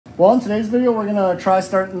Well, in today's video, we're gonna try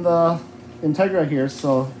starting the Integra here,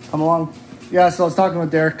 so come along. Yeah, so I was talking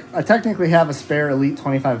with Derek. I technically have a spare Elite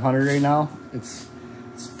 2500 right now. It's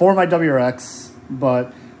for my WRX,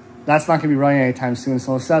 but that's not gonna be running anytime soon.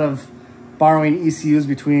 So instead of borrowing ECUs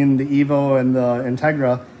between the Evo and the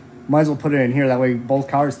Integra, might as well put it in here. That way both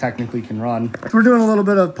cars technically can run. So we're doing a little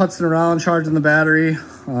bit of putzing around, charging the battery.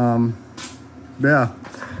 Yeah,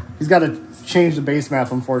 he's got to change the base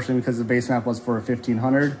map, unfortunately, because the base map was for a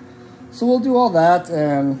 1500. So we'll do all that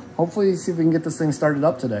and hopefully see if we can get this thing started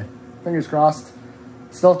up today. Fingers crossed.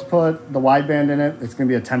 Still have to put the wideband in it. It's going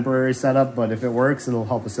to be a temporary setup, but if it works, it'll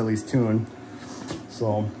help us at least tune. So,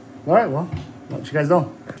 all right, well, I'll let you guys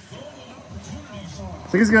know. I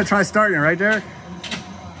think he's going to try starting it, right, Derek?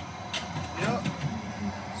 Yep.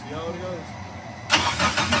 See how it goes.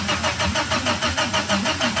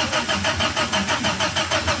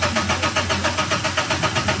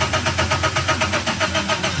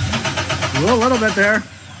 A little bit there.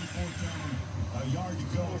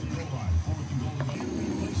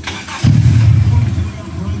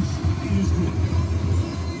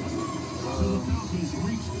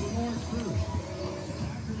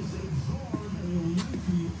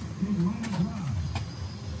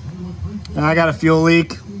 And I got a fuel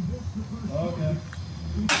leak. Okay.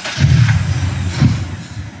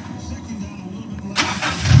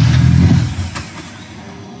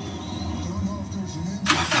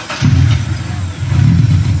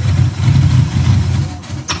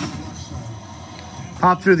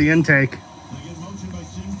 Pop through the intake.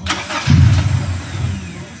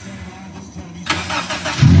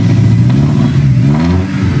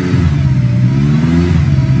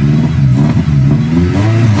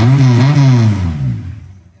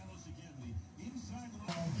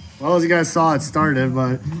 Well, as you guys saw, it started,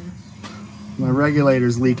 but my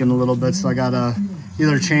regulator's leaking a little bit, so I gotta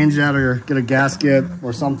either change that or get a gasket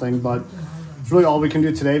or something. But it's really all we can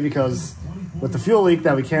do today, because with the fuel leak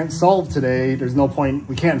that we can't solve today, there's no point.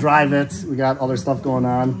 We can't drive it. We got other stuff going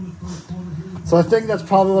on. So I think that's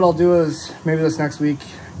probably what I'll do, is maybe this next week,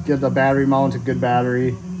 get the battery mount, a good battery,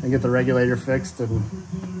 and get the regulator fixed and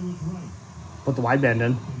put the wideband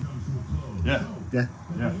in. Yeah. Yeah.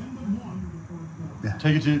 Yeah. Yeah.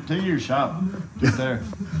 Take it to your shop. Get there.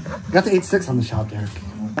 Got the 8.6 on the shop, Derek.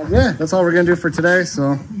 Yeah, that's all we're gonna do for today.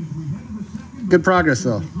 So good progress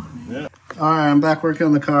though. Yeah. All right, I'm back working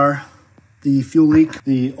on the car. The fuel leak,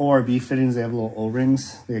 the ORB fittings, they have little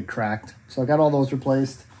O-rings. They had cracked. So I got all those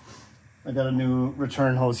replaced. I got a new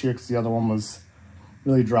return hose here because the other one was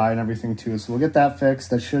really dry and everything too. So we'll get that fixed.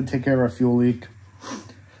 That should take care of our fuel leak.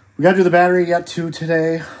 We got to do the battery yet too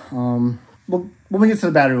today. When we get to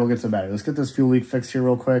the battery, we'll get to the battery. Let's get this fuel leak fixed here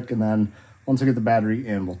real quick, and then once we get the battery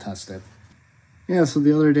in, we'll test it. Yeah, so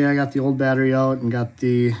the other day I got the old battery out and got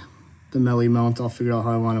the melee mount. I'll figure out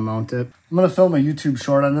how I want to mount it. I'm going to film a YouTube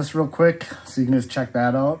short on this real quick, so you can just check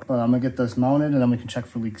that out. But I'm going to get this mounted, and then we can check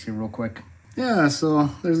for leaks here real quick. Yeah, so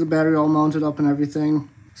there's the battery all mounted up and everything.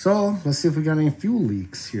 So let's see if we got any fuel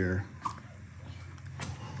leaks here.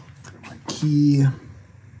 My key.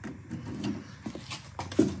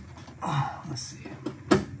 Let's see.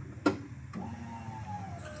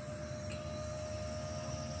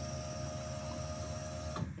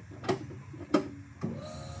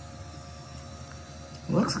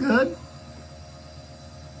 Looks good.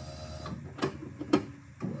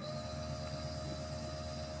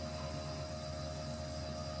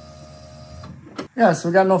 Yeah, so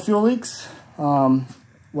we got no fuel leaks. What I'm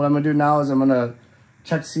gonna do now is I'm gonna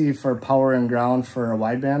check to see for power and ground for a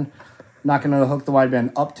wideband. I'm not gonna hook the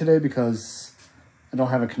wideband up today because I don't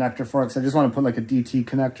have a connector for it. Because I just want to put like a DT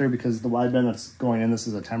connector, because the wideband that's going in, this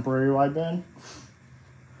is a temporary wideband.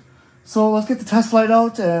 So let's get the test light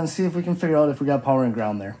out and see if we can figure out if we got power and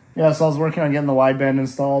ground there. Yeah, so I was working on getting the wideband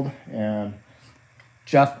installed, and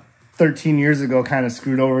Jeff 13 years ago kind of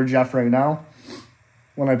screwed over Jeff right now.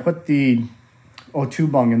 When I put the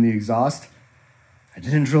O2 bung in the exhaust, I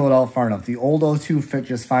didn't drill it out far enough. The old O2 fit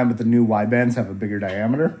just fine, but the new widebands have a bigger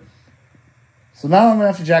diameter. So now I'm gonna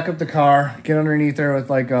have to jack up the car, get underneath there with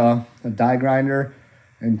like a die grinder,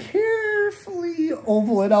 and carefully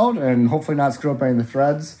oval it out and hopefully not screw up any of the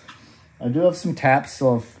threads. I do have some taps,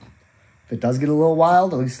 so if it does get a little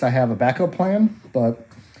wild, at least I have a backup plan. But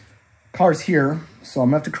car's here, so I'm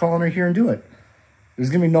gonna have to crawl under here and do it. There's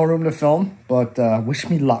gonna be no room to film, but wish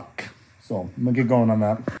me luck. So I'm gonna get going on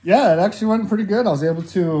that. Yeah, it actually went pretty good. I was able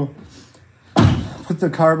to put the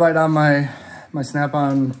carbide on my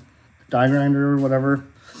snap-on die grinder or whatever,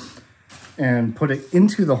 and put it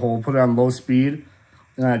into the hole, put it on low speed.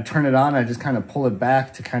 Then I'd turn it on, I just kind of pull it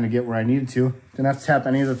back to kind of get where I needed to. Didn't have to tap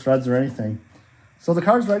any of the threads or anything. So the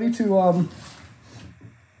car's ready to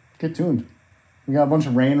get tuned. We got a bunch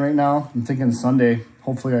of rain right now. I'm thinking Sunday,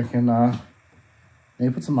 hopefully I can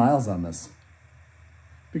maybe put some miles on this.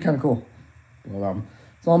 Be kind of cool. But,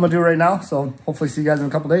 that's all I'm gonna do right now. So hopefully see you guys in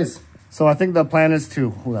a couple days. So I think the plan is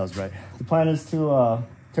to, oh, that was right. The plan is to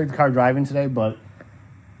take the car driving today, but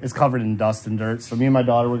it's covered in dust and dirt. So me and my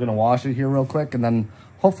daughter, we're gonna wash it here real quick and then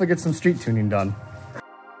hopefully get some street tuning done.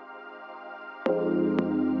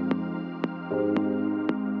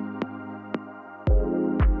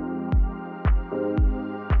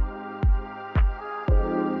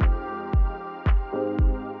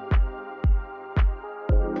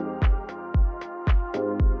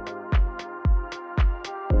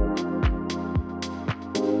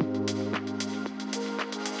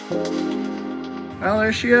 Well,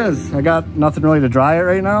 there she is. I got nothing really to dry it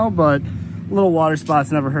right now, but little water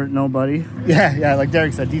spots never hurt nobody. Yeah, like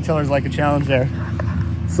Derek said, detailers like a challenge there.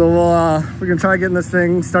 So we're gonna try getting this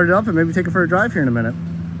thing started up and maybe take it for a drive here in a minute.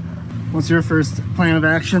 What's your first plan of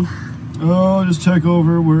action? Oh, just check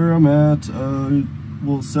over where I'm at.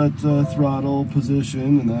 We'll set throttle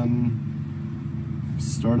position and then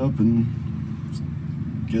start up and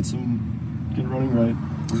get it running right.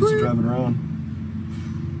 We'll just drive it around.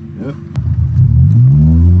 Yep.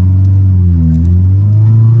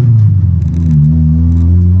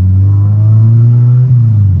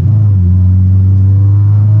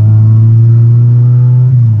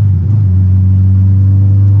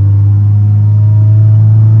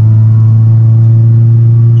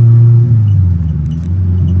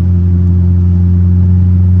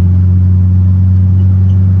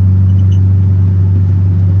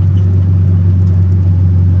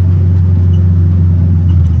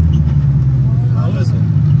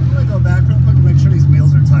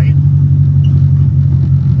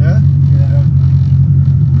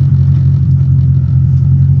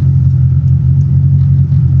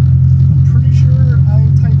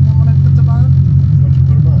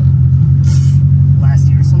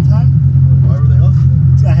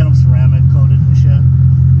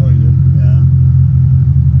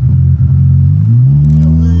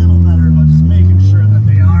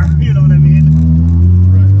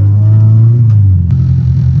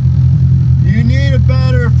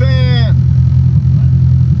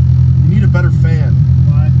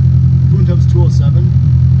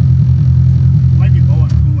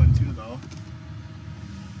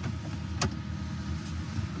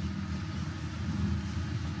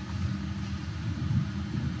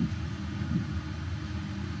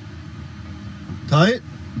 Tight?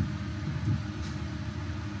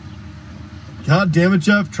 God damn it,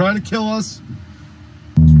 Jeff. Trying to kill us.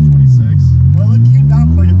 226. Well, it came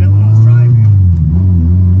down quite a bit when I was driving.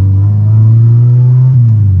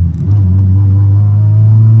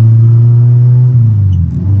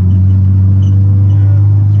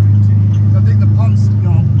 I think the pumps, you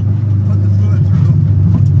know, put the fluid through.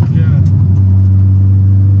 Yeah.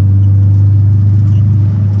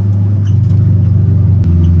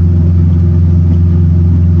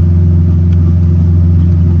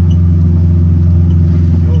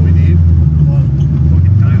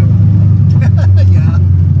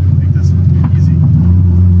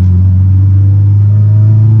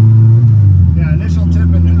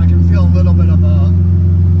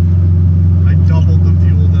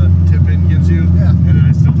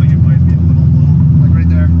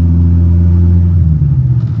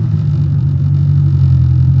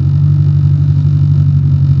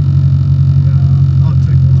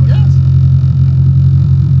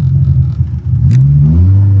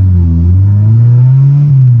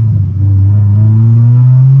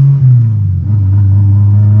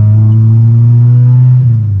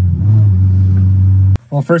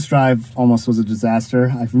 Well, first drive almost was a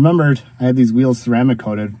disaster. I remembered I had these wheels ceramic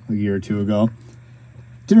coated a year or two ago.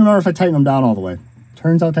 Didn't remember if I tightened them down all the way.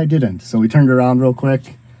 Turns out I didn't. So we turned around real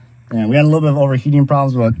quick and we had a little bit of overheating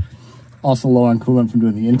problems, but also low on coolant from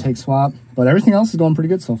doing the intake swap. But everything else is going pretty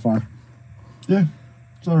good so far. Yeah,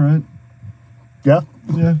 it's all right. Yeah?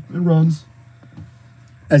 Yeah, it runs.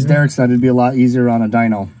 As Derek said, it'd be a lot easier on a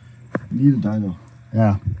dyno. We need a dyno.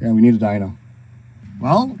 Yeah, we need a dyno.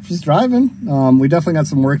 Well, just driving. We definitely got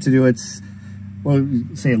some work to do. It's, well,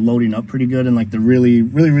 say loading up pretty good in like the really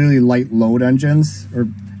light load engines or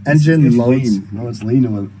engine it's loads. Lean. No, it's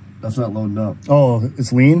lean. That's not loading up. Oh,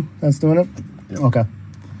 it's lean that's doing it? Yep. Okay.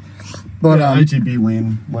 But yeah, ITB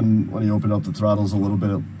lean when you open up the throttles a little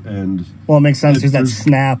bit and... Well, it makes sense. There's that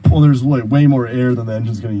snap. Well, there's like way more air than the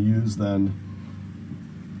engine's going to use then.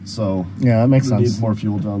 So... Yeah, that makes sense. It needs more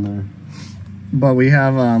fuel down there. But we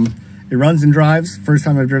have... it runs and drives. First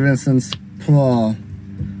time I've driven it since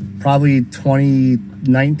probably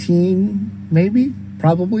 2019, maybe,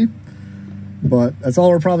 probably. But that's all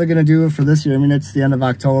we're probably going to do for this year. I mean, it's the end of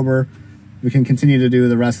October. We can continue to do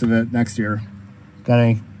the rest of it next year. Got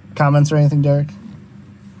any comments or anything, Derek?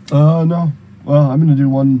 No. Well, I'm going to do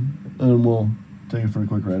one, and then we'll take it for a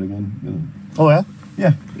quick ride again. Oh, yeah?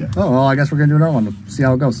 Yeah. Oh, well, I guess we're going to do another one to see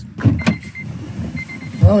how it goes.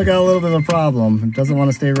 Well, we got a little bit of a problem. It doesn't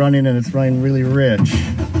want to stay running, and it's running really rich.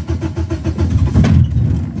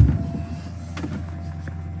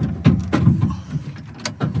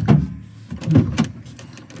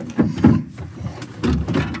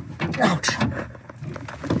 Ouch.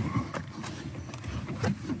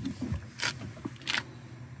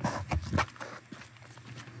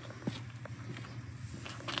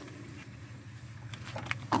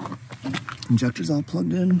 Injector's all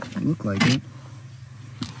plugged in. Look like it.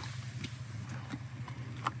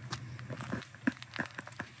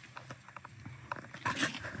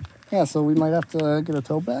 Yeah, so we might have to get a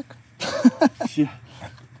tow back. Yeah.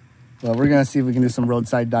 Well, we're gonna see if we can do some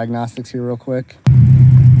roadside diagnostics here real quick.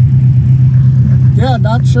 Yeah,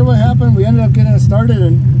 not sure what happened. We ended up getting it started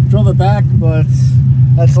and drove it back, but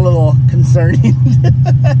that's a little concerning.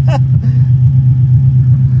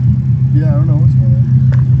 Yeah, I don't know what's going on.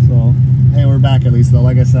 So, hey, we're back at least though,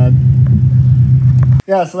 like I said.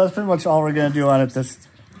 Yeah, so that's pretty much all we're gonna do on it.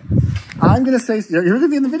 I'm gonna say, you're gonna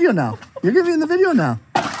be in the video now. You're gonna be in the video now.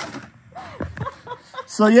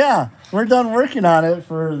 So yeah, we're done working on it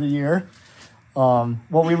for the year.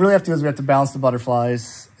 What we really have to do is we have to balance the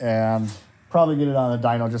butterflies and probably get it on the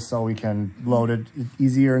dyno just so we can load it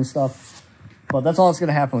easier and stuff. But that's all that's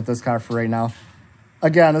gonna happen with this car for right now.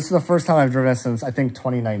 Again, this is the first time I've driven it since I think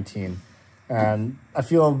 2019. And I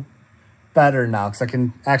feel better now because I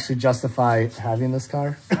can actually justify having this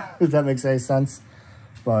car, if that makes any sense.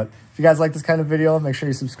 But if you guys like this kind of video, make sure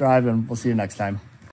you subscribe and we'll see you next time.